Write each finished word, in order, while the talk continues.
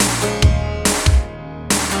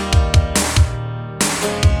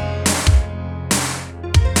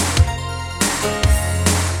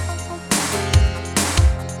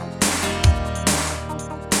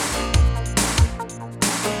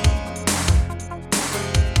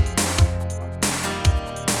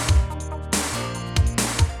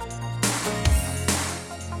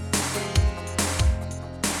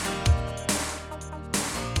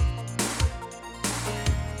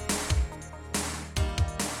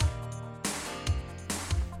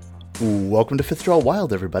Welcome to Fifth Draw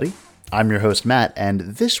Wild, everybody. I'm your host, Matt, and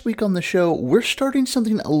this week on the show, we're starting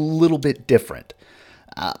something a little bit different.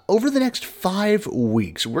 Over the next 5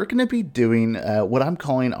 weeks, we're going to be doing what I'm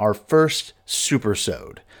calling our first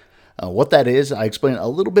Supersode. What that is, I explain a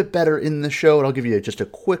little bit better in the show, and I'll give you just a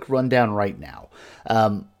quick rundown right now.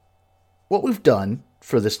 What we've done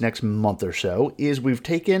for this next month or so is we've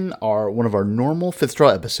taken one of our normal Fifth Draw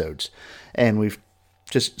episodes, and we've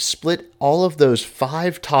just split all of those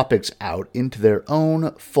 5 topics out into their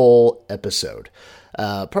own full episode.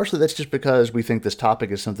 Partially that's just because we think this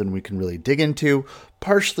topic is something we can really dig into.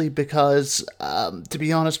 Partially because, to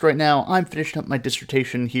be honest right now, I'm finishing up my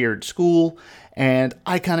dissertation here at school, and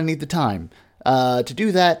I kind of need the time to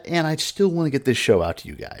do that, and I still want to get this show out to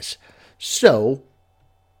you guys. So,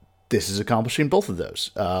 this is accomplishing both of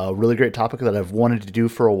those. A really great topic that I've wanted to do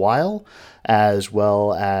for a while, as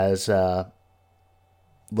well as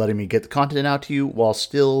letting me get the content out to you while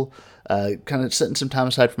still kind of setting some time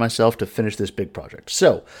aside for myself to finish this big project.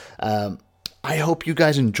 So, I hope you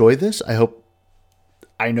guys enjoy this.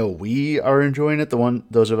 I know we are enjoying it,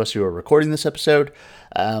 those of us who are recording this episode.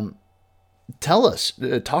 Talk to us,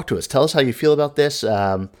 tell us how you feel about this,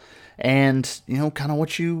 and, kind of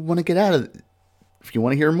what you want to get out of it, if you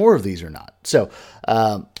want to hear more of these or not. So,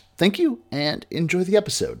 thank you, and enjoy the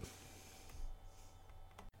episode.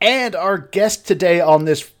 And our guest today on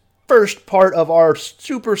this first part of our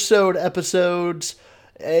Supersode episodes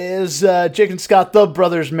is Jake and Scott, the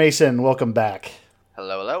Brothers Mason. Welcome back.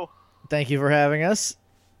 Hello. Thank you for having us.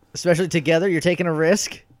 Especially together, you're taking a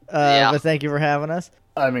risk. Yeah. But thank you for having us.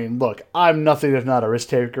 I mean, look, I'm nothing if not a risk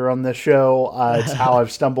taker on this show. It's how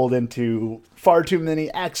I've stumbled into far too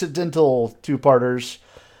many accidental 2-parters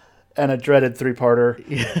and a dreaded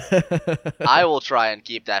 3-parter. I will try and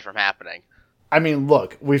keep that from happening. I mean,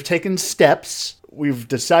 look, we've taken steps. We've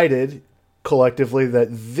decided collectively that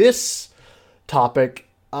this topic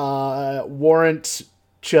warrants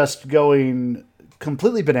just going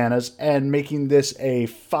completely bananas and making this a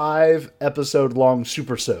 5-episode-long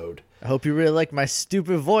supersode. I hope you really like my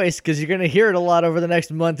stupid voice, because you're going to hear it a lot over the next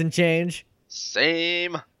month and change.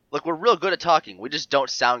 Same. Look, we're real good at talking. We just don't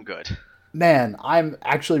sound good. Man, I'm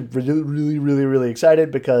actually really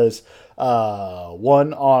excited because,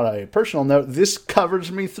 one, on a personal note, this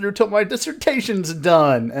covers me through till my dissertation's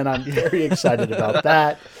done, and I'm very excited about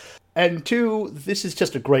that. And 2, this is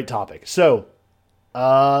just a great topic. So,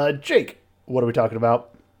 Jake, what are we talking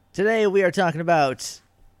about? Today we are talking about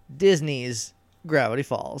Disney's Gravity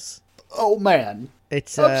Falls. Oh, man. I'm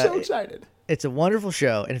so excited. It's a wonderful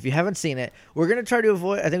show, and if you haven't seen it, we're going to try to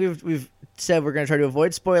avoid... I think we've said we're going to try to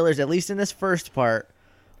avoid spoilers, at least in this first part,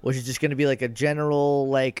 which is just going to be like a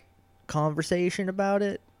general, conversation about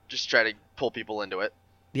it. Just try to pull people into it.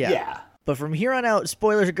 Yeah. But from here on out,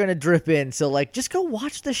 spoilers are going to drip in, so, just go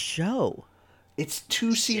watch the show. It's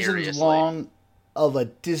 2 seasons Seriously. long of a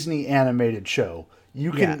Disney animated show.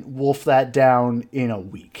 You can wolf that down in a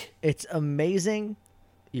week. It's amazing.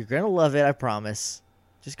 You're going to love it, I promise.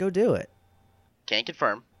 Just go do it. Can't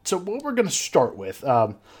confirm. So what we're going to start with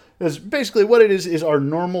is basically what it is our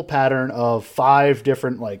normal pattern of 5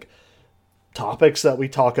 different topics that we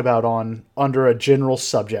talk about under a general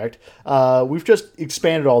subject. We've just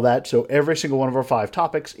expanded all that, so every single one of our 5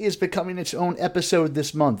 topics is becoming its own episode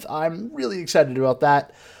this month. I'm really excited about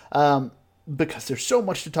that because there's so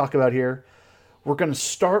much to talk about here. We're going to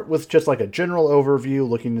start with just a general overview,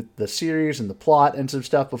 looking at the series and the plot and some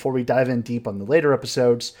stuff before we dive in deep on the later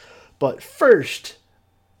episodes. But first,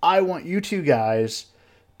 I want you 2 guys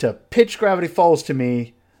to pitch Gravity Falls to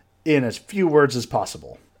me in as few words as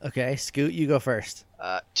possible. Okay, Scoot, you go first.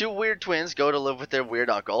 2 weird twins go to live with their weird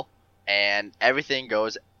uncle, and everything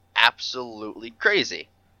goes absolutely crazy.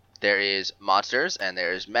 There is monsters, and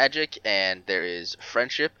there is magic, and there is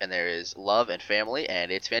friendship, and there is love and family,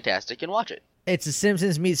 and it's fantastic, and watch it. It's The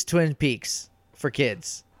Simpsons meets Twin Peaks for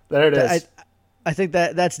kids. There it is. I think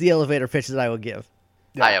that's the elevator pitch that I would give.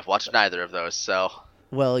 Yeah. I have watched neither of those, so...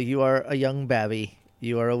 Well, you are a young babby.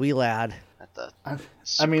 You are a wee lad. At the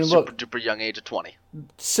I mean, look, super duper young age of 20.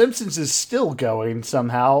 Simpsons is still going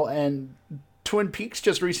somehow, and Twin Peaks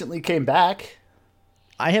just recently came back.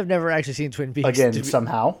 I have never actually seen Twin Peaks. Again,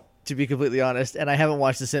 somehow. To be completely honest, and I haven't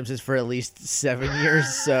watched The Simpsons for at least 7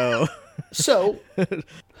 years, so...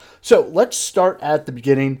 So let's start at the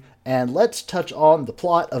beginning, and let's touch on the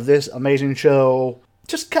plot of this amazing show,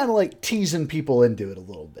 just kind of teasing people into it a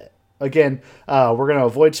little bit. Again, we're going to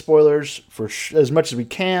avoid spoilers for as much as we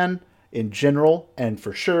can in general, and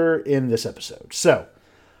for sure in this episode. So,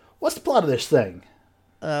 what's the plot of this thing?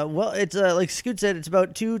 Well, it's like Scoot said, it's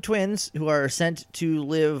about two twins who are sent to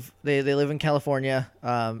live. They live in California.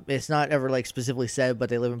 It's not ever like specifically said, but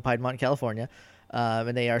they live in Piedmont, California,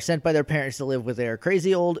 and they are sent by their parents to live with their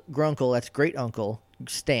crazy old grunkle. That's great uncle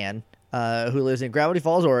Stan, who lives in Gravity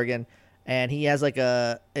Falls, Oregon, and he has like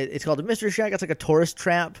it's called a mystery shack. It's like a tourist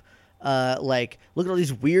trap. Like look at all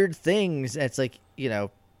these weird things. It's like you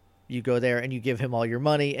go there and you give him all your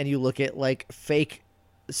money, and you look at like fake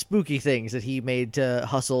spooky things that he made to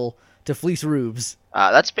hustle to fleece rubes.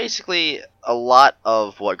 That's basically a lot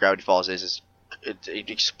of what Gravity Falls is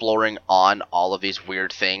exploring on all of these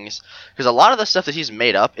weird things. Because a lot of the stuff that he's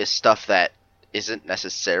made up is stuff that isn't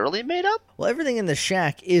necessarily made up. Well, everything in the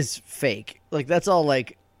shack is fake. Like that's all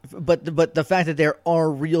like, but the fact that there are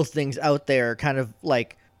real things out there kind of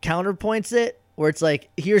like counterpoints it. Where it's like,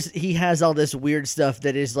 he has all this weird stuff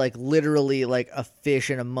that is like literally like a fish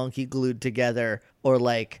and a monkey glued together, or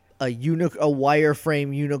like a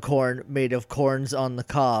wireframe unicorn made of corns on the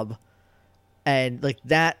cob, and like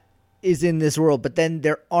that is in this world. But then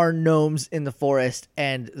there are gnomes in the forest,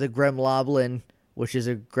 and the Gremloblin, which is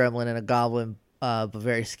a gremlin and a goblin, but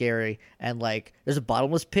very scary. And like, there's a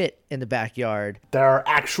bottomless pit in the backyard. There are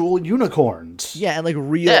actual unicorns. Yeah, and like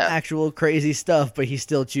real, actual crazy stuff. But he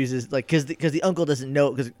still chooses like because the uncle doesn't know,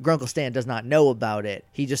 because Grunkle Stan does not know about it.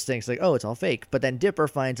 He just thinks like, oh, it's all fake. But then Dipper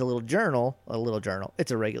finds a little journal. It's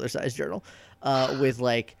a regular sized journal, with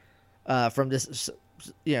like, from this,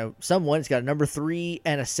 someone. It's got a number 3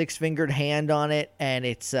 and a 6-fingered hand on it, and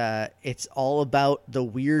it's all about the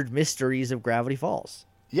weird mysteries of Gravity Falls.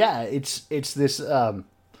 Yeah, it's this,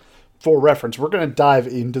 for reference, we're going to dive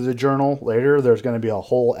into the journal later. There's going to be a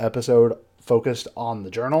whole episode focused on the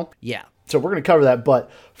journal. Yeah. So we're going to cover that, but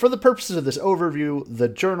for the purposes of this overview, the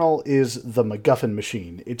journal is the MacGuffin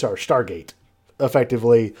machine. It's our Stargate.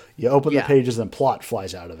 Effectively, you open the pages and plot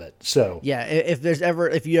flies out of it. So yeah,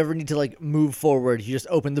 if you ever need to like move forward, you just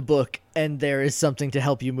open the book and there is something to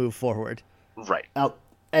help you move forward. Right. Now,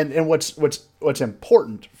 and what's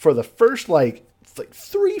important for the first like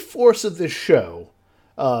 3/4 of this show,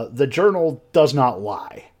 the journal does not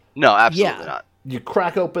lie. No, absolutely not. You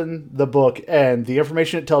crack open the book, and the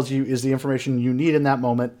information it tells you is the information you need in that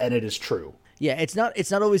moment, and it is true. Yeah, it's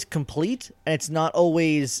not always complete, and it's not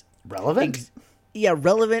always relevant.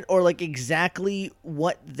 Relevant, or like exactly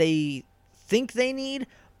what they think they need,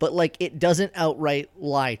 but like it doesn't outright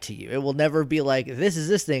lie to you. It will never be like, this is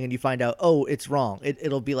this thing, and you find out, oh, it's wrong.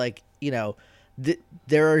 It'll be like,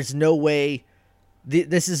 there is no way.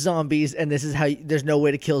 This is zombies, and this is how. There's no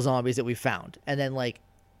way to kill zombies that we found, and then like,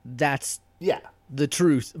 that's the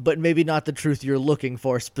truth, but maybe not the truth you're looking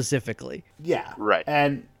for specifically. Yeah, right.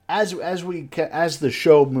 And as the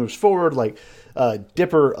show moves forward, like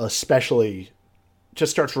Dipper especially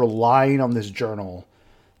just starts relying on this journal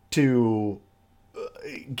to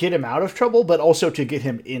get him out of trouble, but also to get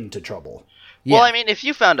him into trouble. Yeah. Well, I mean, if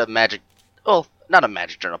you found not a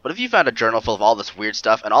magic journal, but if you found a journal full of all this weird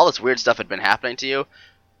stuff, and all this weird stuff had been happening to you,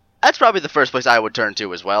 that's probably the first place I would turn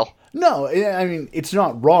to as well. No, I mean, it's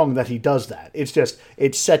not wrong that he does that. It's just,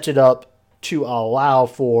 it sets it up to allow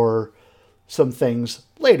for some things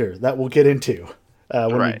later that we'll get into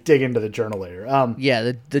when we dig into the journal later.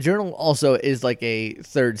 The journal also is like a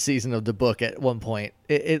 3rd season of the book at one point.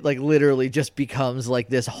 It like literally just becomes like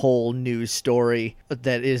this whole new story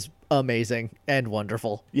that is amazing and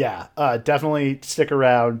wonderful. Yeah, definitely stick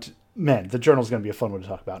around. Man, the journal's going to be a fun one to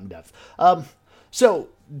talk about in depth. So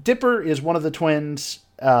Dipper is one of the twins.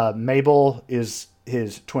 Mabel is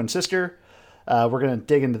his twin sister. We're going to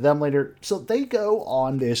dig into them later. So they go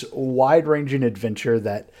on this wide-ranging adventure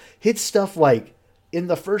that hits stuff like, in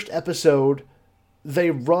the first episode,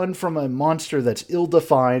 they run from a monster that's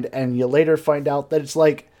ill-defined, and you later find out that it's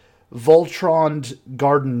like Voltroned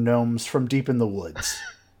garden gnomes from deep in the woods.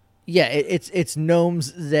 Yeah, it's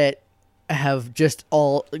gnomes that have just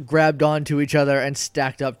all grabbed onto each other and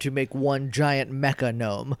stacked up to make one giant mecha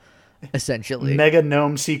gnome, essentially. Mega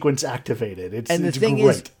gnome sequence activated. It's thing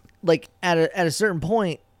great. Is, like at a certain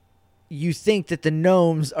point, you think that the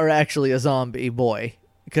gnomes are actually a zombie boy,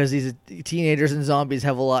 because these teenagers and zombies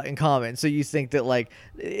have a lot in common. So you think that like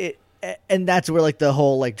it. And that's where like the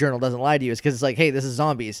whole like journal doesn't lie to you, is because it's like, hey, this is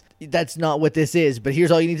zombies. That's not what this is, but here's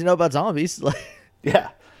all you need to know about zombies.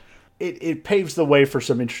 Yeah. It paves the way for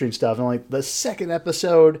some interesting stuff. And like the second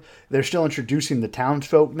episode, they're still introducing the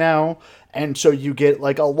townsfolk now. And so you get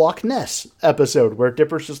like a Loch Ness episode where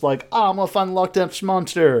Dipper's just like, I'm a fun Loch Ness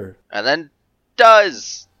monster. And then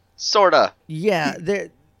does. Sorta. Yeah.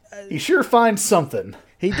 He sure finds something.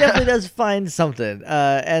 He definitely does find something.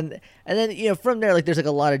 And then from there, like there's like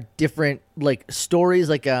a lot of different like stories.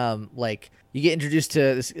 Like you get introduced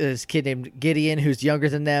to this kid named Gideon, who's younger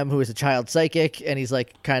than them, who is a child psychic, and he's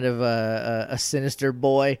like kind of a sinister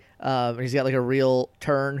boy. And he's got like a real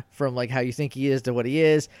turn from like how you think he is to what he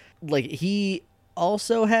is. Like he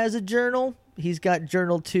also has a journal. He's got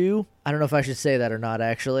journal 2. I don't know if I should say that or not.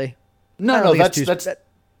 Actually, No, that's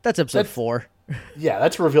episode 4. Yeah,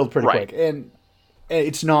 that's revealed pretty quick, and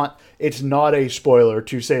it's not a spoiler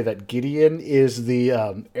to say that Gideon is the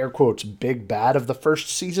air quotes big bad of the first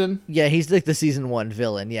season. Yeah, he's like the season 1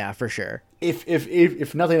 villain. Yeah, for sure.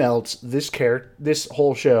 If nothing else, this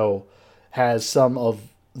whole show has some of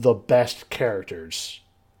the best characters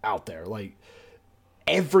out there. Like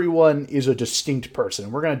everyone is a distinct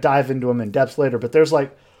person. We're gonna dive into them in depth later, but there's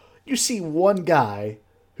like you see one guy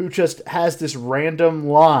who just has this random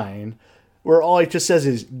line where all he just says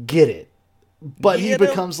is "get it." But he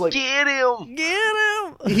becomes like, get him.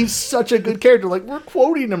 He's such a good character. Like we're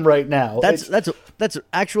quoting him right now. That's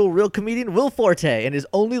actual real comedian Will Forte, and his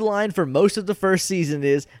only line for most of the first season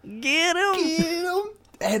is "get him." Get him.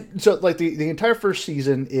 And so like the entire first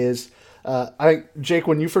season is, I think Jake,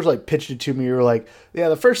 when you first like pitched it to me, you were like, yeah,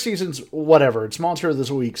 the first season's whatever. It's Monster of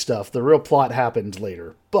this Week stuff. The real plot happens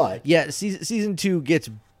later. But yeah, season 2 gets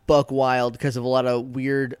buck wild because of a lot of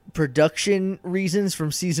weird production reasons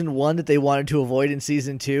from season 1 that they wanted to avoid in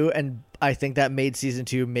season 2, and I think that made season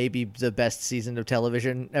 2 maybe the best season of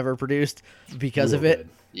television ever produced because of it. Good.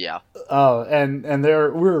 Yeah. And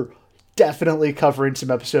we're definitely covering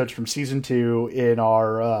some episodes from season 2 in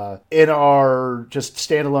our just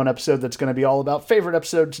standalone episode that's going to be all about favorite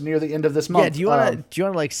episodes near the end of this month. Yeah, do you want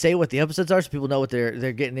to like say what the episodes are so people know what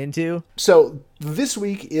they're getting into? So this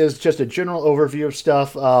week is just a general overview of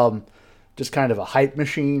stuff, just kind of a hype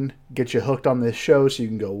machine, get you hooked on this show so you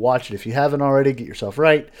can go watch it if you haven't already, get yourself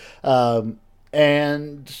right.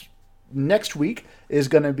 And next week is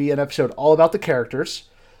going to be an episode all about the characters.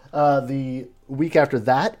 The week after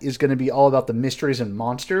that is going to be all about the mysteries and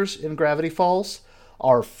monsters in Gravity Falls.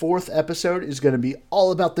 Our 4th episode is going to be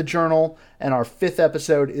all about the journal, and our 5th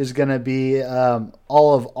episode is going to be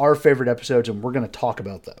all of our favorite episodes, and we're going to talk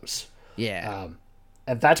about those. Yeah.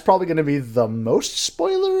 And that's probably going to be the most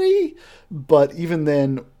spoilery, but even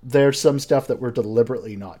then, there's some stuff that we're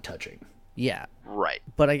deliberately not touching. Yeah. Right.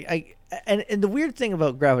 But and the weird thing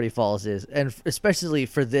about Gravity Falls is, and especially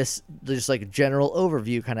for this just like general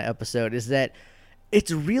overview kind of episode, is that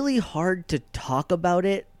it's really hard to talk about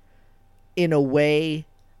it in a way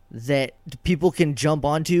that people can jump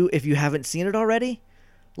onto if you haven't seen it already.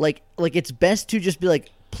 Like it's best to just be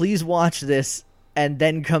like, please watch this and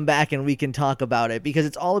then come back and we can talk about it, because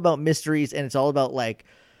it's all about mysteries and it's all about like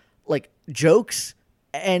jokes,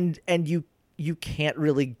 and you can't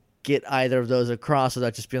really get either of those across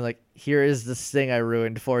without just being like, here is this thing I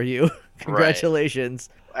ruined for you. Congratulations.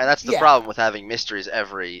 Right. And that's the problem with having mysteries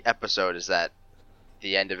every episode, is that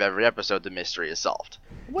the end of every episode the mystery is solved.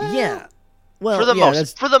 Well, yeah. Well, for the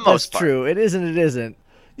most part. That's true. It is and it isn't.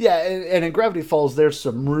 Yeah, and in Gravity Falls, there's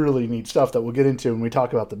some really neat stuff that we'll get into when we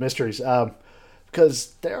talk about the mysteries.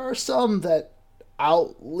 Because there are some that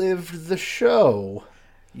outlived the show.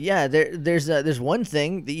 Yeah, there's one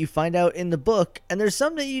thing that you find out in the book, and there's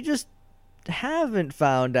some that you just haven't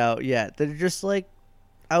found out yet that are just like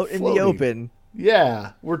out in the open.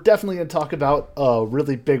 Yeah, we're definitely going to talk about a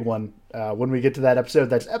really big one when we get to that episode.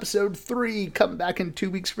 That's episode 3. Come back in 2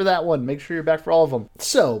 weeks for that one. Make sure you're back for all of them.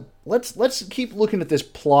 So let's keep looking at this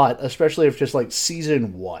plot, especially if just like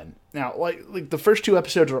season 1. Now, like the first 2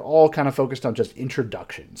 episodes are all kind of focused on just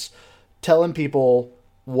introductions, telling people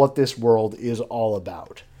what this world is all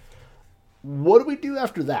about. What do we do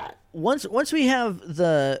after that? Once we have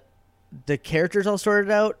the characters all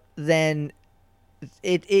sorted out, then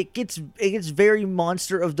it gets very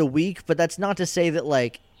Monster of the Week, but that's not to say that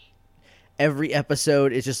like every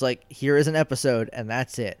episode is just like, here is an episode and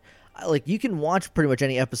that's it. Like you can watch pretty much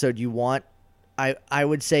any episode you want, I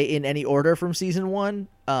would say, in any order from season 1,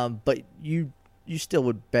 but you still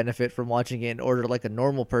would benefit from watching it in order like a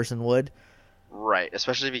normal person would. Right,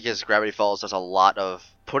 especially because Gravity Falls does a lot of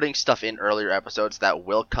putting stuff in earlier episodes that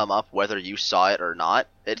will come up whether you saw it or not.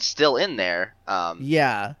 It's still in there.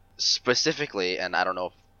 Yeah. Specifically, and I don't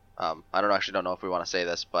know if we want to say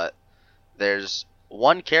this, but there's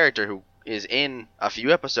one character who is in a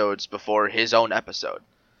few episodes before his own episode.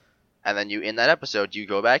 And then in that episode, you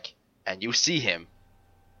go back and you see him.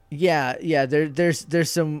 Yeah. There's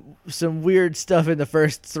some weird stuff in the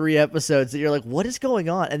first 3 episodes that you're like, what is going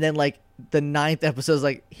on? And then like the 9th episode is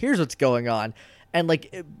like, here's what's going on, and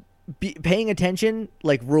like paying attention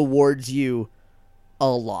like rewards you a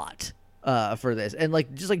lot. for this, and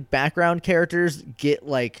like just like background characters get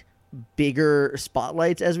like bigger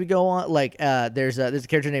spotlights as we go on. Like there's a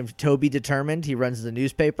character named Toby Determined. He runs the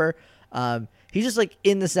newspaper. He's just like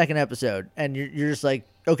in the second episode, and you're just like,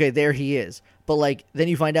 okay, there he is. But like then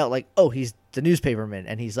you find out like, oh, he's the newspaperman,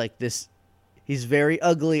 and he's like this. He's very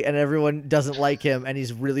ugly, and everyone doesn't like him, and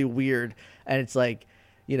he's really weird. And it's like,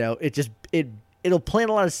 you know, it'll plant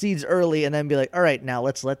a lot of seeds early, and then be like, all right, now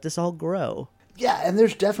let's let this all grow. Yeah, and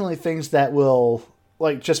there's definitely things that will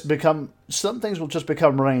like just become, some things will just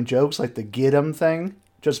become running jokes, like the get 'em thing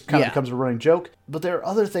just kind of becomes a running joke. But there are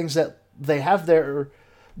other things that they have their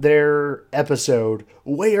episode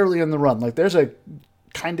way early in the run. Like there's a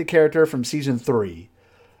kind of character from season 3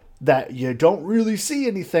 that you don't really see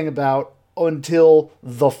anything about until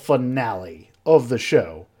the finale of the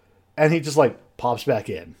show, and he just like pops back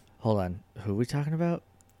in. Hold on, who are we talking about?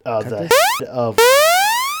 The of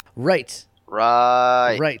right.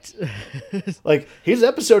 Like his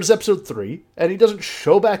episode is episode 3, and he doesn't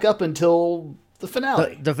show back up until the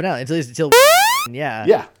finale. The finale until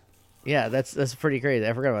Yeah. That's pretty crazy.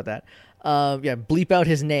 I forgot about that. Bleep out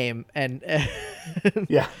his name and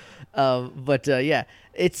Yeah.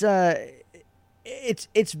 It's a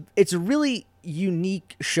really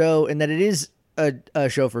unique show in that it is a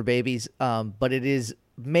show for babies, but it is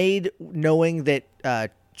made knowing that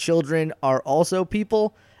children are also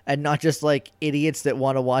people and not just like idiots that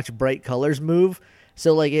want to watch bright colors move.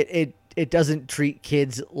 So like it doesn't treat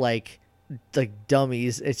kids like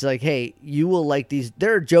dummies. It's like, hey, you will like these.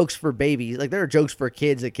 There are jokes for babies, like there are jokes for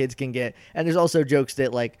kids that kids can get, and there's also jokes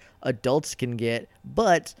that like adults can get.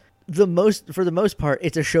 But for the most part,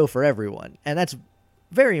 it's a show for everyone, and that's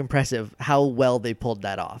very impressive how well they pulled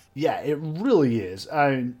that off. Yeah, it really is. I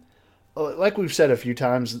mean, like we've said a few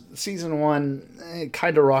times, season 1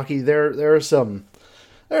 kind of rocky. There are some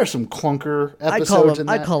clunker episodes in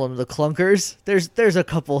that. I call them the clunkers. There's a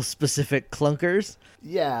couple specific clunkers.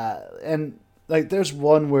 Yeah, and like there's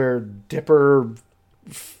one where Dipper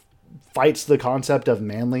fights the concept of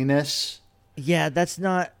manliness. Yeah,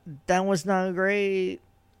 that was not great.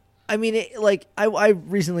 I mean, I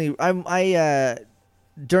recently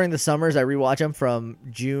during the summers I rewatch them from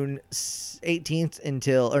June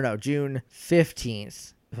 18th June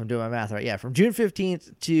 15th, if I'm doing my math right. Yeah, from June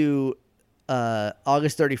 15th to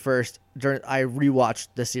August 31st. I rewatched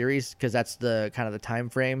the series because that's the kind of the time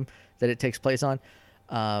frame that it takes place on.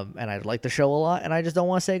 And I like the show a lot, and I just don't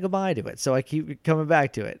want to say goodbye to it. So I keep coming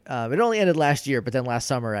back to it. It only ended last year, but then last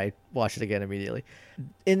summer I watched it again immediately.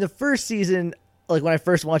 In the first season, like when I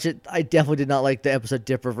first watched it, I definitely did not like the episode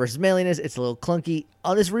Dipper versus Manliness. It's a little clunky.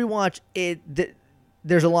 On this rewatch,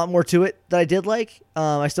 there's a lot more to it that I did like.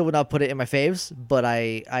 I still would not put it in my faves, but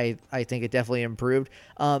I think it definitely improved.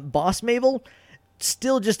 Boss Mabel,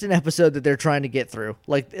 still just an episode that they're trying to get through.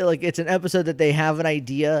 Like it's an episode that they have an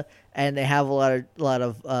idea and they have a lot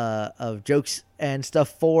of jokes and stuff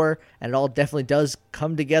for, and it all definitely does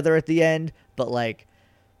come together at the end. But like,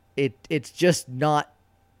 it's just not.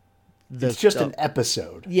 It's just an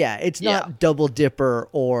episode. Yeah, it's not Double Dipper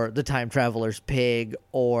or The Time Traveler's Pig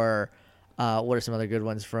or what are some other good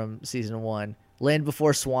ones from season 1? Land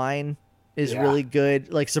Before Swine is really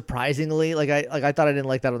good. Like surprisingly, I thought I didn't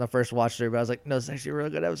like that on the first watch through, but I was like, no, it's actually a really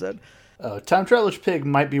good episode. Time Traveler's Pig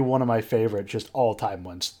might be one of my favorite, just all time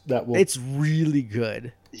ones. It's really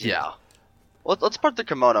good. Yeah. Well, let's part the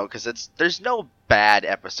kimono because there's no bad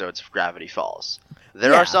episodes of Gravity Falls.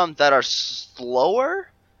 There are some that are slower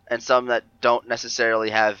and some that don't necessarily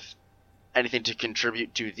have anything to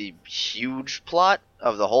contribute to the huge plot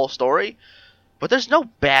of the whole story. But there's no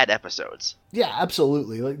bad episodes. Yeah,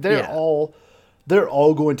 absolutely. Like they're all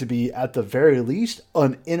going to be at the very least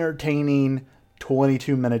an entertaining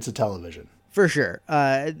 22 minutes of television. For sure.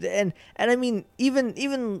 And I mean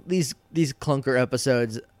even these clunker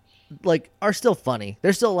episodes like are still funny.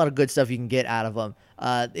 There's still a lot of good stuff you can get out of them.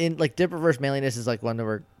 In like Dipper vs. Manliness is like one that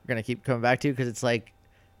we're going to keep coming back to because it's like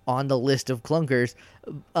on the list of clunkers.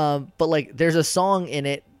 But like there's a song in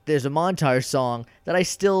it, there's a montage song that I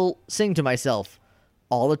still sing to myself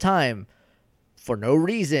all the time for no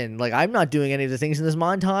reason. Like I'm not doing any of the things in this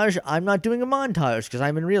montage. I'm not doing a montage because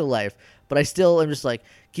I'm in real life, but I still am just like,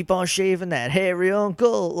 keep on shaving that hairy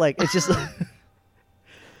uncle. Like it's just,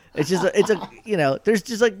 it's a, you know, there's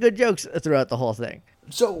just like good jokes throughout the whole thing.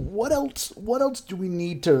 So what else do we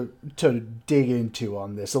need to dig into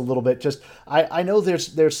on this a little bit? Just I know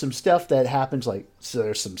there's some stuff that happens, like so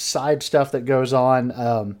there's some side stuff that goes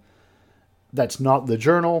on that's not the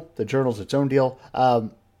journal. The journal's its own deal. But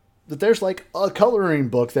there's like a coloring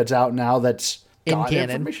book that's out now that's in got canon.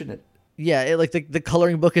 Information in it. Yeah, like the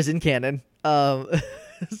coloring book is in canon.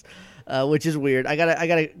 which is weird. I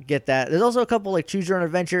gotta get that. There's also a couple like choose your own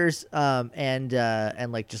adventures, and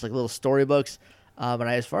like just like little storybooks. And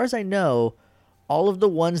as far as I know, all of the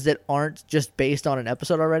ones that aren't just based on an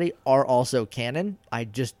episode already are also canon. I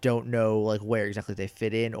just don't know like where exactly they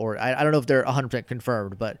fit in, or I don't know if they're 100%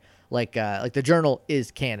 confirmed. But like the journal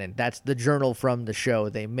is canon. That's the journal from the show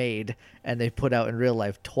they made and they put out in real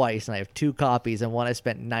life twice. And I have 2 copies, and one I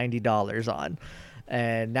spent $90 on.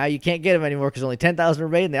 And now you can't get them anymore because only 10,000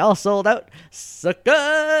 remain. And they all sold out.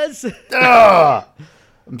 Suckers!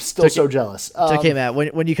 I'm still so jealous. It's okay, Matt.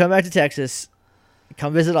 When you come back to Texas,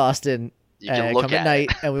 come visit Austin. You can look come at at night,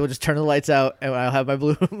 it. and we will just turn the lights out, and I'll have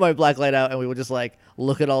my black light out, and we will just like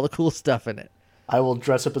look at all the cool stuff in it. I will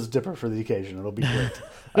dress up as Dipper for the occasion. It'll be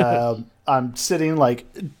great. I'm sitting like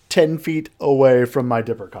 10 feet away from my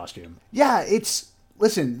Dipper costume. Yeah,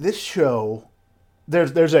 listen, this show,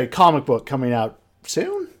 there's a comic book coming out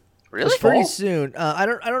soon. Really? This Pretty fall? soon. I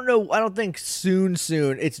don't know. I don't think soon.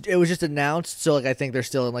 It was just announced, so like I think they're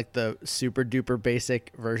still in like the super duper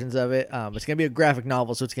basic versions of it. It's gonna be a graphic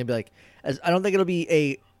novel, so it's gonna be like I don't think it'll be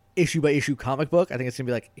a issue by issue comic book. I think it's gonna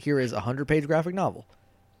be like here is a 100-page graphic novel,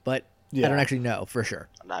 but Yeah. I don't actually know for sure.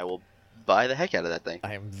 And I will buy the heck out of that thing.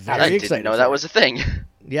 I am I very didn't excited. know for that it. was a thing.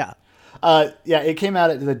 Yeah. Yeah, it came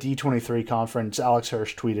out at the D23 conference. Alex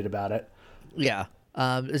Hirsch tweeted about it. Yeah.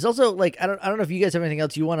 There's also like I don't know if you guys have anything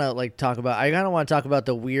else you want to like talk about. I kind of want to talk about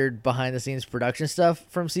the weird behind the scenes production stuff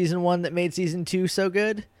from season 1 that made season 2 so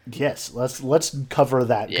good. Yes, let's cover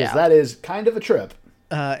that because Yeah. that is kind of a trip.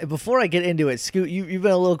 Before I get into it, Scoot, you've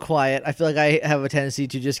been a little quiet. I feel like I have a tendency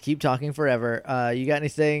to just keep talking forever. You got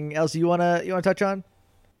anything else you wanna touch on?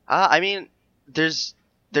 I mean, there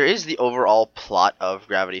is the overall plot of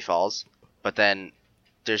Gravity Falls, but then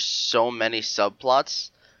there's so many subplots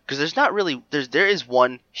because there's not really there is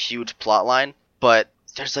one huge plot line, but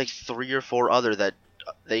there's like 3 or 4 other that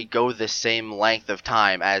they go the same length of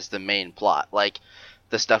time as the main plot, like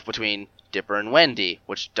the stuff between Dipper and Wendy,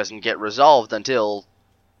 which doesn't get resolved until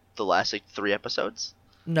the last like 3 episodes.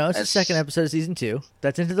 No, it's the second episode of season 2.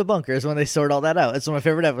 That's Into the Bunker is when they sort all that out. It's one of my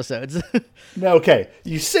favorite episodes. No, okay,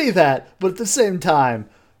 you say that, but at the same time,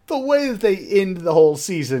 the way that they end the whole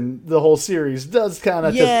season, the whole series, does kind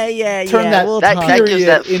of yeah. turn that We'll That- talk. that gives period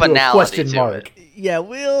that into a finality question to mark. Yeah,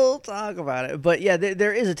 we'll talk about it. But yeah,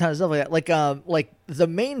 there is a ton of stuff like that. Like the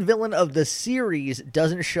main villain of the series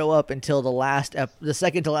doesn't show up until the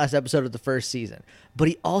second to last episode of the first season. But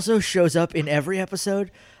he also shows up in every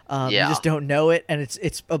episode. You Yeah. just don't know it, and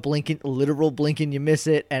it's a literal blink and you miss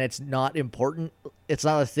it, and it's not important. It's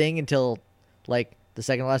not a thing until like the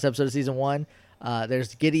second to last episode of season 1.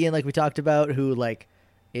 There's Gideon, like we talked about, who like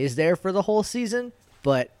is there for the whole season,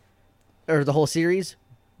 or the whole series,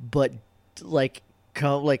 but like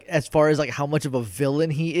as far as like how much of a villain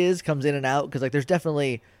he is, comes in and out, because like there's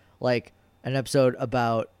definitely like an episode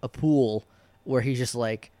about a pool where he's just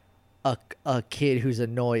like a kid who's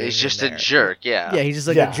annoying. He's in just a there. jerk, yeah. Yeah, he's just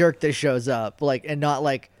like Yeah. a jerk that shows up, like, and not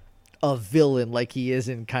like a villain like he is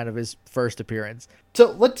in kind of his first appearance. So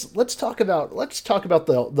let's talk about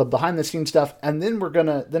the behind the scenes stuff, and then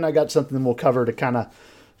then I got something we'll cover to kind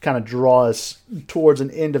of draw us towards an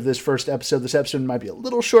end of this first episode. This episode might be a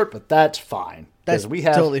little short, but that's fine. 'cause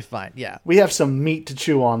That's totally fine. Yeah. we have some meat to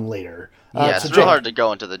chew on later. Yeah, so it's real Jake, hard to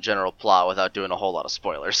go into the general plot without doing a whole lot of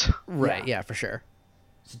spoilers. Right. Yeah, for sure.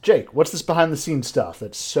 Jake, what's this behind the scenes stuff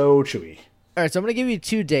that's so chewy? All right, so I'm gonna give you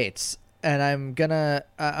 2 dates, and I'm gonna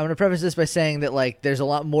preface this by saying that like there's a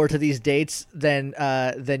lot more to these dates than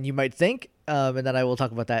you might think, and then I will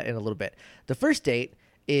talk about that in a little bit. The first date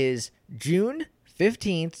is June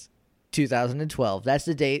 15th, 2012. That's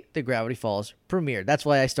the date that Gravity Falls premiered. That's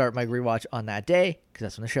why I start my rewatch on that day, because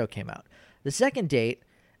that's when the show came out. The second date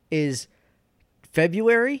is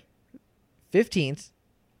February 15th,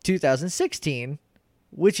 2016,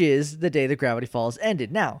 which is the day that Gravity Falls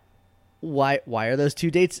ended. Now, why are those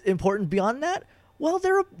 2 dates important beyond that? Well,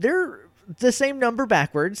 they're the same number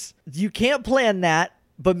backwards. You can't plan that,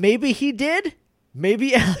 but maybe he did.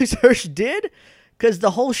 Maybe Alex Hirsch did, because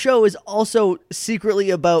the whole show is also secretly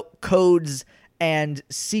about codes and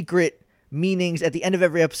secret meanings. At the end of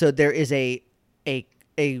every episode, there is a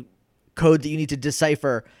code that you need to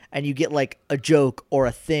decipher, and you get like a joke or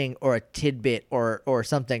a thing or a tidbit or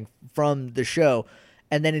something from the show.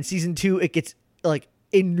 And then in season 2, it gets like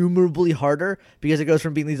innumerably harder because it goes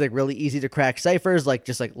from being these like really easy to crack ciphers, like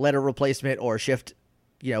just like letter replacement or shift,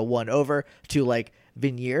 1 over, to like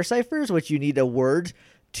Vignere ciphers, which you need a word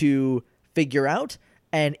to figure out.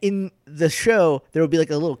 And in the show, there will be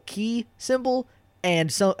like a little key symbol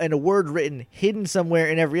and a word written hidden somewhere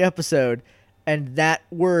in every episode. And that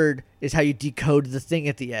word is how you decode the thing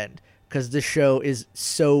at the end. because this show is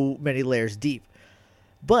so many layers deep.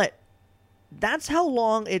 But that's how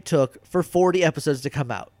long it took for 40 episodes to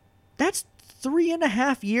come out. That's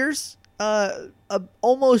 3.5 years,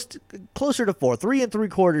 almost closer to 4,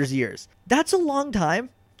 3.75 years. That's a long time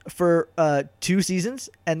for 2 seasons,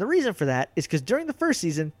 and the reason for that is because during the first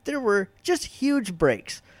season there were just huge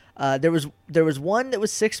breaks. There was one that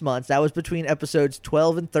was 6 months. That was between episodes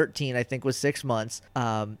 12 and 13, I think was 6 months.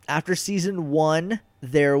 After season 1,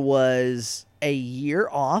 there was a year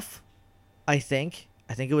off, I think.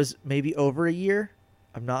 I think it was maybe over a year.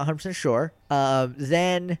 I'm not 100% sure.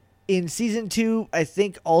 Then in season 2, I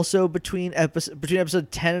think also between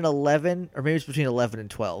episode 10 and 11, or maybe it's between 11 and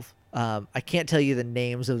 12. I can't tell you the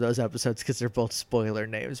names of those episodes because they're both spoiler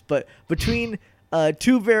names. But between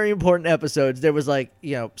 2 very important episodes, there was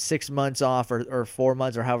 6 months off or 4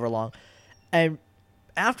 months or however long. And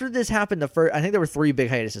after this happened, I think there were 3 big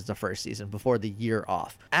hiatuses the first season before the year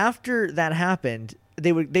off. After that happened,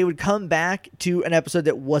 they would come back to an episode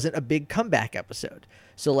that wasn't a big comeback episode.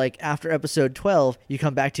 So after episode 12, you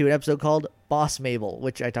come back to an episode called Boss Mabel,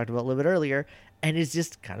 which I talked about a little bit earlier, and it's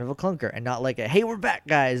just kind of a clunker and not like a "Hey, we're back,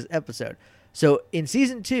 guys" episode. So in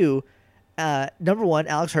season 2, number one,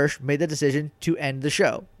 Alex Hirsch made the decision to end the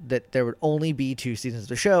show, that there would only be 2 seasons of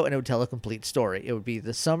the show and it would tell a complete story. It would be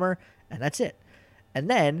the summer and that's it. And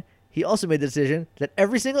then he also made the decision that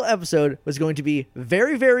every single episode was going to be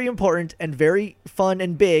very, very important and very fun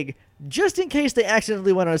and big, just in case they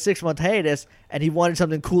accidentally went on a 6-month hiatus and he wanted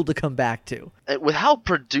something cool to come back to. With how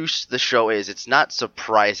produced the show is, it's not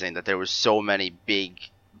surprising that there was so many big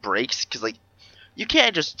breaks, because you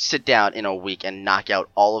can't just sit down in a week and knock out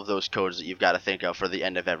all of those codes that you've got to think of for the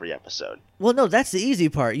end of every episode. Well, no, that's the easy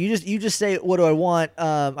part. You just say, what do I want?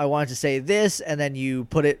 I want to say this, and then you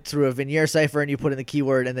put it through a Vignere cipher and you put in the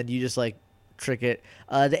keyword, and then you just trick it.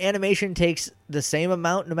 The animation takes the same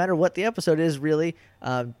amount no matter what the episode is, really.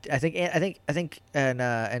 I think,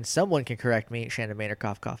 and someone can correct me, Shannon Maynard,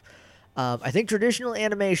 cough, cough. I think traditional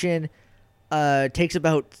animation takes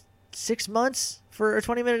about 6 months for a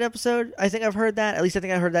 20-minute episode. I think I've heard that. At least I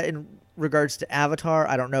think I heard that in regards to Avatar.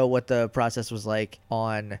 I don't know what the process was like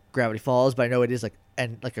on Gravity Falls, but I know it is like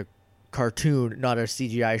a cartoon, not a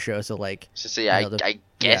CGI show. So I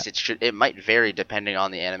guess it might vary depending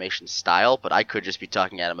on the animation style, but I could just be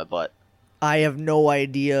talking out of my butt. I have no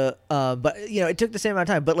idea. But it took the same amount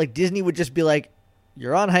of time. But Disney would just be like,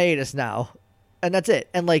 "You're on hiatus now," and that's it.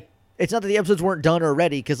 And it's not that the episodes weren't done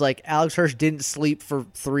already, because Alex Hirsch didn't sleep for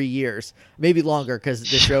 3 years, maybe longer, because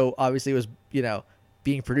the show obviously was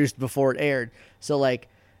being produced before it aired. So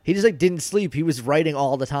he just didn't sleep. He was writing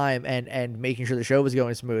all the time and making sure the show was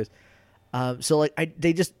going smooth.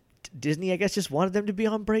 Disney, I guess, just wanted them to be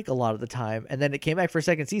on break a lot of the time, and then it came back for a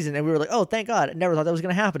second season, and we were like, "Oh, thank God! I never thought that was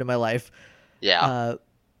going to happen in my life." Yeah.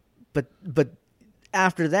 But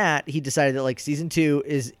after that, he decided that season 2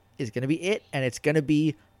 is going to be it, and it's going to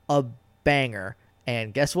be a banger.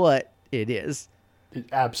 And guess what? It is. It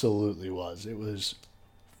absolutely was. It was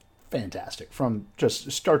fantastic from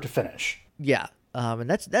just start to finish. Yeah. And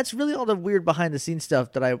that's really all the weird behind the scenes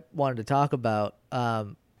stuff that I wanted to talk about.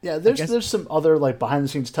 Yeah, there's some other behind the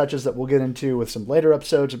scenes touches that we'll get into with some later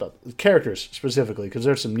episodes about the characters specifically, because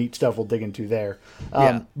there's some neat stuff we'll dig into there.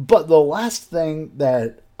 But the last thing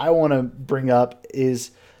that I want to bring up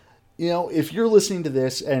is, if you're listening to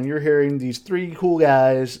this and you're hearing these 3 cool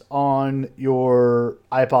guys on your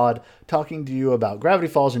iPod talking to you about Gravity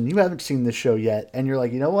Falls and you haven't seen this show yet, and you're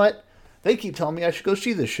like, you know what? They keep telling me I should go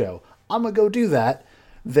see this show. I'm going to go do that.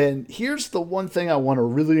 Then here's the one thing I want to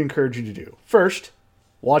really encourage you to do. First,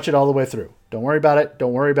 watch it all the way through. Don't worry about it.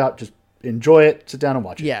 Just enjoy it. Sit down and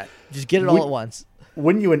watch it. Yeah, just get it all at once.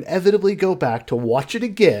 When you inevitably go back to watch it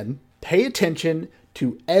again, pay attention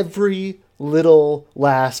to every little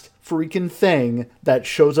last freaking thing that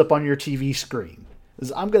shows up on your TV screen.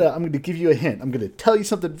 I'm gonna give you a hint. I'm gonna tell you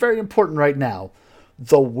something very important right now.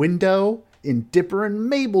 The window in Dipper and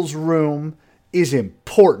Mabel's room is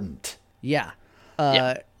important. Yeah.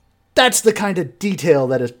 That's the kind of detail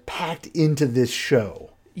that is packed into this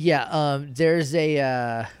show. Yeah. There's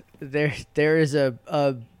there is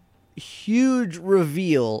a huge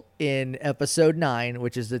reveal in episode 9,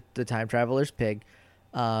 which is the time traveler's pig.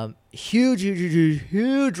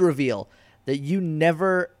 Huge reveal that you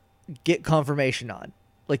never get confirmation on.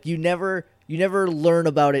 You never learn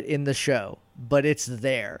about it in the show, but it's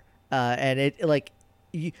there. And it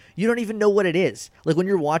you don't even know what it is. When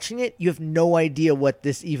you're watching it, you have no idea what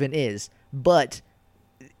this even is, but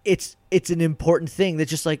it's an important thing that's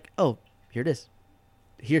just oh, here it is.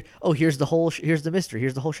 Here's the mystery.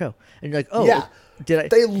 Here's the whole show. And you're like, oh, yeah.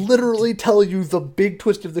 They literally tell you the big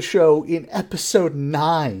twist of the show in episode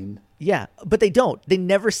 9. Yeah, but they don't. They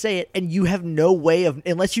never say it, and you have no way of,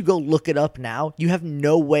 unless you go look it up now, you have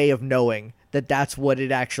no way of knowing that that's what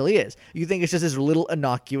it actually is. You think it's just this little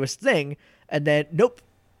innocuous thing, and then, nope,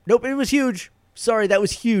 it was huge. Sorry, that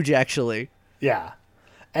was huge, actually. Yeah.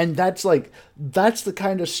 And that's the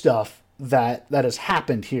kind of stuff that has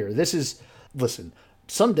happened here. Listen,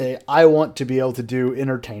 someday I want to be able to do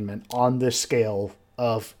entertainment on this scale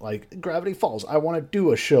of like Gravity Falls. I want to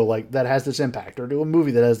do a show like that has this impact, or do a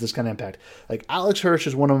movie that has this kind of impact. Like Alex Hirsch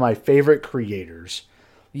is one of my favorite creators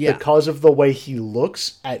because of the way he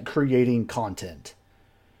looks at creating content.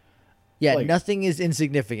 Yeah, nothing is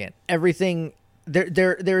insignificant. Everything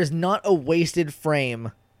there is not a wasted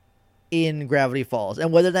frame in Gravity Falls.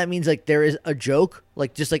 And whether that means like there is a joke,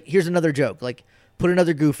 like just like here's another joke, like put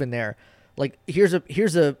another goof in there. Like here's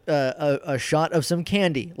a shot of some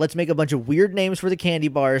candy. Let's make a bunch of weird names for the candy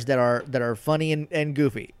bars that are funny and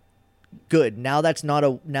goofy. Good. Now that's not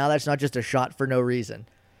just a shot for no reason.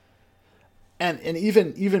 And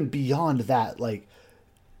even beyond that, like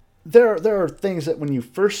there are things that when you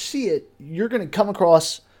first see it, you're going to come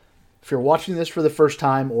across. If you're watching this for the first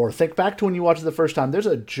time, or think back to when you watched it the first time, there's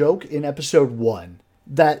a joke in episode 1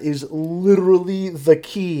 that is literally the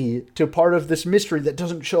key to part of this mystery that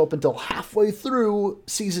doesn't show up until halfway through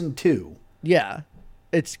season 2. Yeah.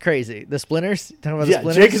 It's crazy. The splinters? Talking about the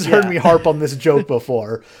splinters? Jake has heard me harp on this joke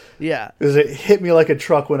before. Yeah. Because it hit me like a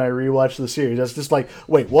truck when I rewatched the series. I was just like,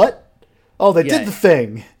 wait, what? Oh, they did the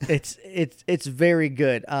thing. It's very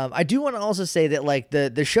good. I do want to also say that like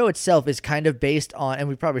the show itself is kind of based on, and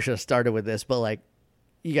we probably should have started with this, but like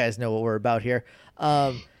you guys know what we're about here. We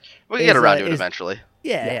can get around to it eventually.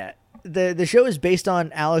 Yeah. The show is based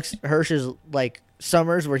on Alex Hirsch's like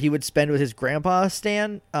summers where he would spend with his grandpa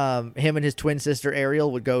Stan. Him and his twin sister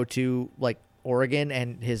Ariel would go to like Oregon,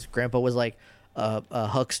 and his grandpa was like a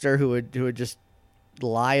huckster who would just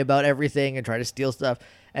lie about everything and try to steal stuff.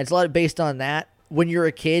 And it's a lot based on that. When you're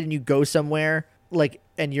a kid and you go somewhere like,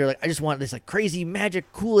 and you're like, I just want this like crazy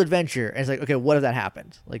magic, cool adventure. And it's like, okay, what if that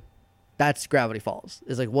happened? Like that's Gravity Falls.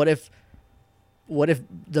 It's like, what if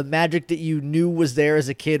the magic that you knew was there as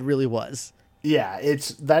a kid really was? Yeah,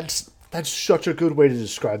 that's such a good way to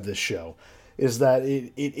describe this show, is that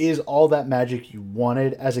it is all that magic you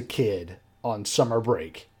wanted as a kid on summer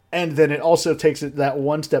break. And then it also takes it that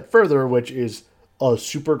one step further, which is a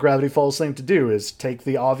super Gravity Falls thing to do, is take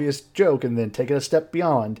the obvious joke and then take it a step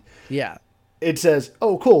beyond. Yeah. It says,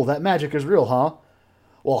 oh, cool, that magic is real, huh?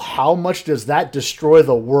 Well, how much does that destroy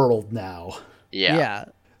the world now? Yeah. Yeah.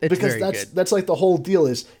 Because that's like the whole deal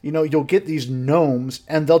is, you'll get these gnomes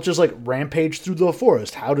and they'll just like rampage through the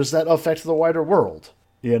forest. How does that affect the wider world?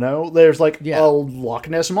 There's like a Loch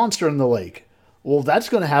Ness monster in the lake. Well, that's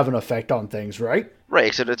going to have an effect on things, right? Right,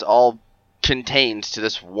 except it's all contained to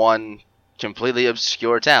this one completely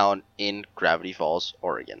obscure town in Gravity Falls,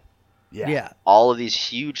 Oregon. Yeah. All of these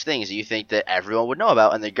huge things that you think that everyone would know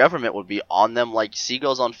about, and the government would be on them like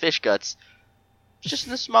seagulls on fish guts, just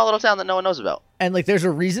in this small little town that no one knows about. And like, there's a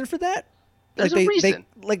reason for that. There's a reason.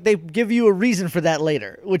 They give you a reason for that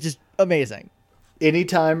later, which is amazing.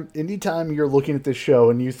 Anytime you're looking at this show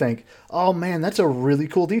and you think, oh man, that's a really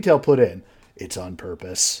cool detail put in, it's on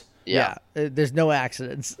purpose. Yeah. There's no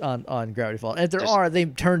accidents on Gravity Falls. And if there are, they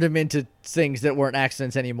turned them into things that weren't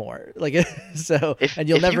accidents anymore. Like, so, and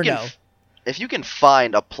you'll never know. If you can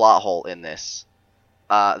find a plot hole in this,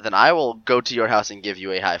 then I will go to your house and give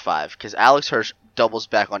you a high five, because Alex Hirsch doubles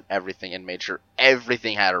back on everything and made sure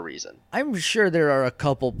everything had a reason. I'm sure there are a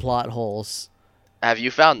couple plot holes. Have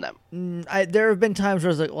you found them? There have been times where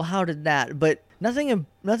I was like, well, how did that? But nothing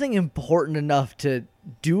important enough to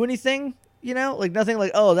do anything. Like nothing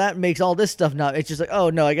like, oh, that makes all this stuff not. It's just like, oh,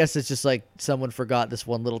 no, I guess it's just like someone forgot this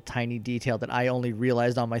one little tiny detail that I only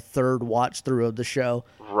realized on my third watch through of the show.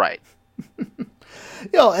 Right.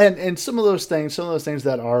 And some of those things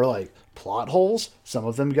that are like plot holes, some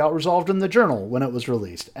of them got resolved in the journal when it was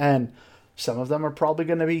released. And some of them are probably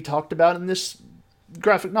going to be talked about in this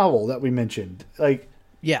graphic novel that we mentioned. Like,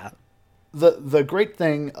 yeah. The great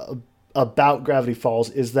thing about Gravity Falls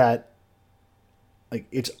is that, like,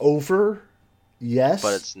 it's over. Yes.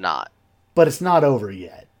 But it's not. But it's not over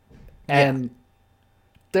yet. And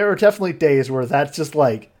there are definitely days where that's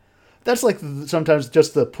sometimes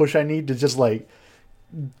just the push I need to just like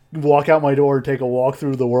walk out my door and take a walk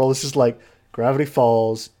through the world. It's just like, Gravity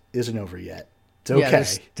Falls isn't over yet. It's okay. Yeah,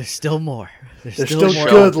 there's still more. There's still more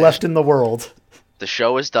good left in the world. The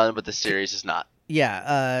show is done, but the series is not. Yeah.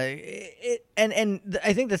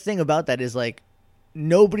 I think the thing about that is like,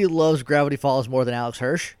 nobody loves Gravity Falls more than Alex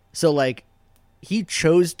Hirsch. So like, he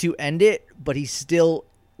chose to end it, but he still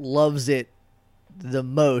loves it the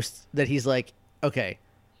most, that he's like, okay,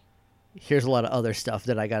 here's a lot of other stuff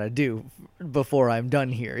that I got to do before I'm done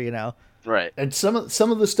here, you know? Right. And some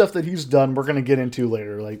of the stuff that he's done, we're going to get into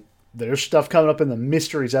later. Like, there's stuff coming up in the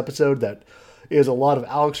Mysteries episode that is a lot of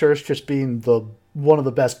Alex Hirsch just being one of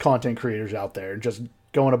the best content creators out there and just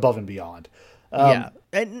going above and beyond. Yeah,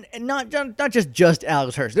 and not just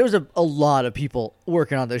Alex Hirsch. There was a lot of people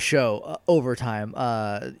working on this show over time,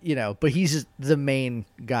 you know, but he's just the main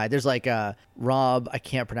guy. There's like Rob, I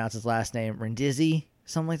can't pronounce his last name, Rendizzi,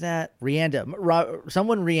 something like that. Rianda,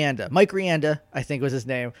 Mike Rianda, I think was his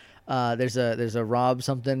name. There's a Rob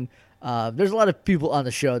something. There's a lot of people on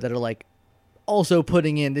the show that are like also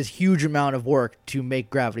putting in this huge amount of work to make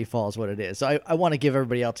Gravity Falls what it is. So I want to give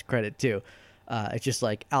everybody else credit too. It's just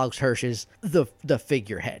like Alex Hirsch is the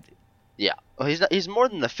figurehead. Yeah. Well, he's more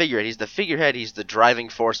than the figurehead. He's the figurehead. He's the driving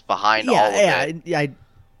force behind all of it. Yeah.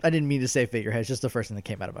 I didn't mean to say figurehead. It's just the first thing that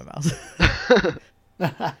came out of my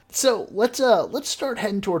mouth. So let's start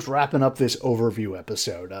heading towards wrapping up this overview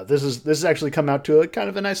episode. This is actually come out to a kind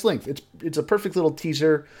of a nice length. It's a perfect little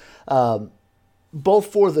teaser, both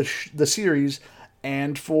for the series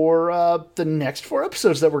and for the next 4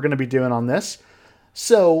 episodes that we're going to be doing on this.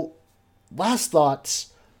 So, last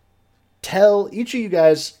thoughts. Tell each of you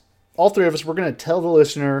guys, all 3 of us, we're going to tell the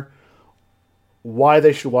listener why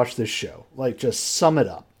they should watch this show. Like, just sum it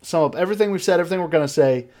up. Sum up everything we've said, everything we're going to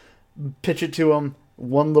say, pitch it to them.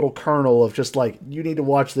 One little kernel of just like, you need to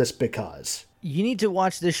watch this because. You need to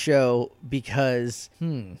watch this show because,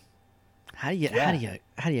 how do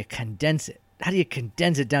you condense it? How do you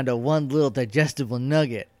condense it down to one little digestible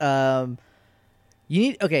nugget? You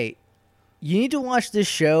need to watch this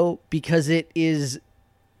show because it is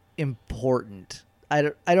important. I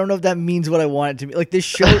don't know if that means what I want it to be. Like, this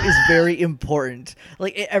show is very important.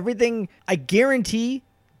 Like, everything, I guarantee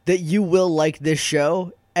that you will like this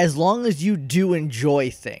show as long as you do enjoy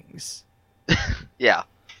things. Yeah.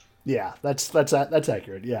 Yeah, that's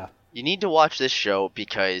accurate. Yeah. You need to watch this show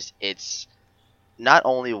because it's not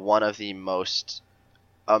only one of the most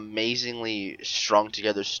amazingly strung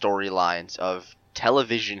together storylines of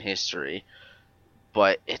television history,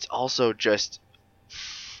 but it's also just,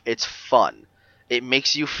 it's fun. It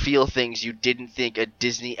makes you feel things you didn't think a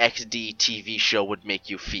Disney XD TV show would make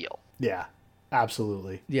you feel. Yeah,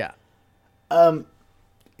 absolutely. Yeah.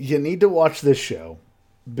 You need to watch this show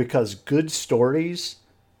because good stories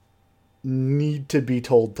need to be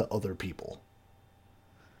told to other people.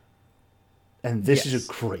 And this is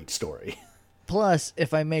a great story. Plus,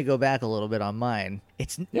 if I may go back a little bit on mine,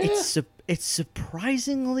 it's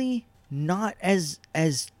surprisingly not as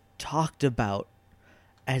talked about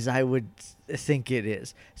as I would think it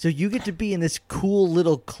is. So you get to be in this cool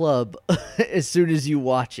little club as soon as you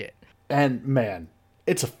watch it. And man,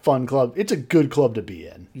 it's a fun club. It's a good club to be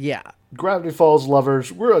in. Yeah. Gravity Falls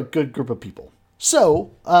lovers, we're a good group of people.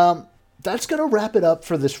 So, that's going to wrap it up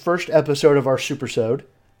for this first episode of our Supersode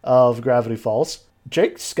of Gravity Falls.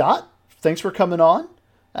 Jake, Scott, thanks for coming on.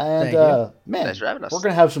 And, man, thanks for having us. We're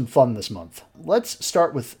going to have some fun this month. Let's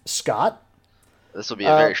start with Scott. This will be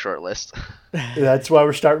a very short list. That's why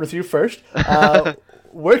we're starting with you first.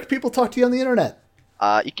 Where can people talk to you on the internet?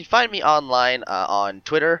 You can find me online on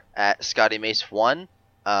Twitter at ScottyMace1.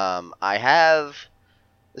 I have,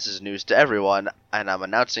 this is news to everyone, and I'm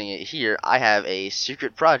announcing it here, I have a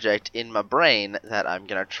secret project in my brain that I'm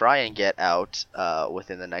going to try and get out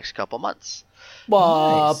within the next couple months.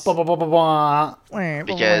 Nice. Because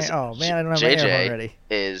oh man, I don't have my JJ ready.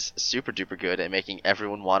 is super duper good at making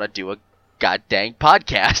everyone want to do a goddamn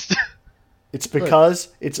podcast. It's because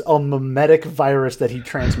it's a mimetic virus that he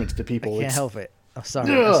transmits to people. I can't help it. I'm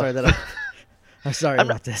sorry. I'm sorry that I'm sorry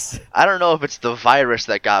about this. I don't know if it's the virus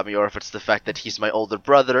that got me or if it's the fact that he's my older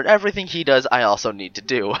brother and everything he does I also need to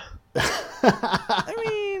do. I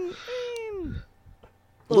mean,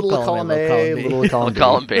 little column A, little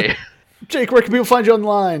column B. Jake, where can people find you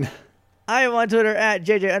online? I am on Twitter at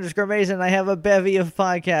JJ_Mason. I have a bevy of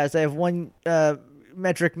podcasts. I have one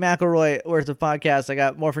Metric McElroy worth of podcasts. I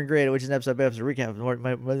got Morphin Grid, which is an episode recap of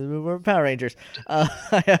my Power Rangers. I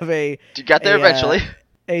have You got there eventually.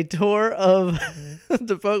 A tour of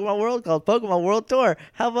the Pokemon world called Pokemon World Tour.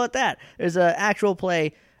 How about that? There's an actual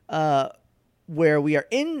play where we are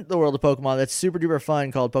in the world of Pokemon that's super duper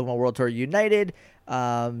fun called Pokemon World Tour United.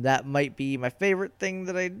 That might be my favorite thing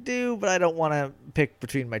that I do, but I don't want to pick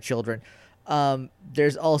between my children.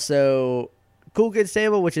 There's also Cool Kids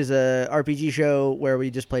Table, which is a RPG show where we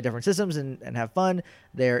just play different systems and have fun.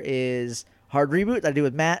 There is Hard Reboot that I do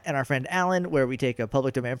with Matt and our friend Alan, where we take a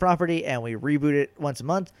public domain property and we reboot it once a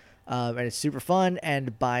month, and it's super fun.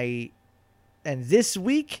 And this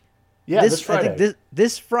week, this Friday,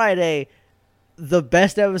 this Friday, the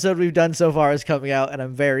best episode we've done so far is coming out, and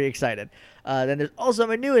I'm very excited. Then there's also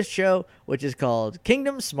my newest show, which is called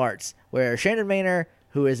Kingdom Smarts, where Shannon Maynor,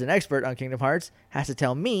 who is an expert on Kingdom Hearts, has to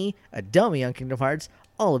tell me, a dummy on Kingdom Hearts,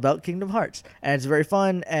 all about Kingdom Hearts. And it's very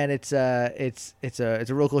fun, and it's a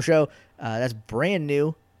real cool show. That's brand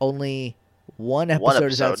new. Only one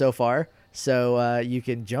episode is out so far, so you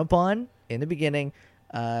can jump on in the beginning.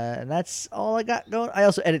 And that's all I got going. I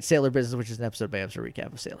also edit Sailor Business, which is an episode by episode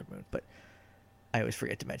recap of Sailor Moon, but I always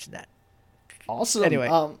forget to mention that. Awesome. Anyway.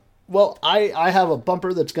 Well, I have a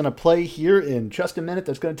bumper that's going to play here in just a minute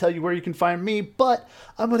that's going to tell you where you can find me, but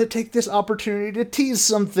I'm going to take this opportunity to tease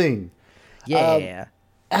something. Yeah.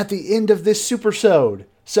 At the end of this supersode,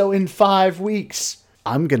 so in 5 weeks,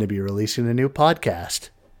 I'm going to be releasing a new podcast.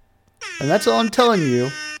 And that's all I'm telling you.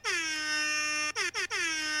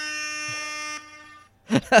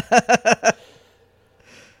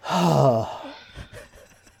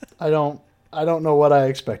 I don't know what I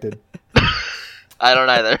expected. I don't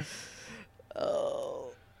either.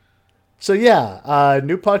 So yeah,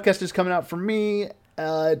 new podcast is coming out for me.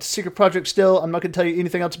 It's a secret project still. I'm not going to tell you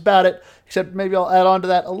anything else about it, except maybe I'll add on to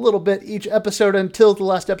that a little bit each episode until the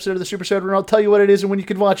last episode of the Supersode, when I'll tell you what it is and when you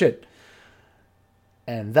can watch it.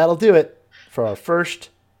 And that'll do it for our first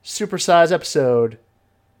supersize episode,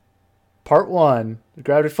 Part 1, the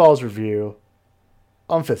Gravity Falls review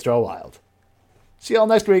on Fifth Draw Wild. See y'all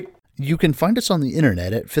next week. You can find us on the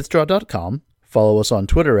internet at fifthdraw.com, follow us on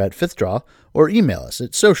Twitter at fifthdraw, or email us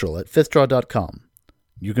at social@fifthdraw.com.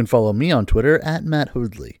 You can follow me on Twitter at Matt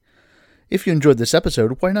Hoodley. If you enjoyed this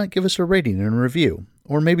episode, why not give us a rating and a review,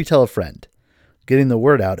 or maybe tell a friend. Getting the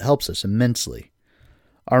word out helps us immensely.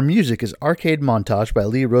 Our music is Arcade Montage by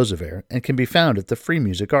Lee Roosevelt and can be found at the Free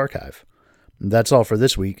Music Archive. That's all for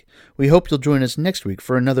this week. We hope you'll join us next week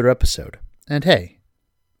for another episode. And hey,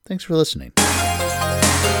 thanks for listening.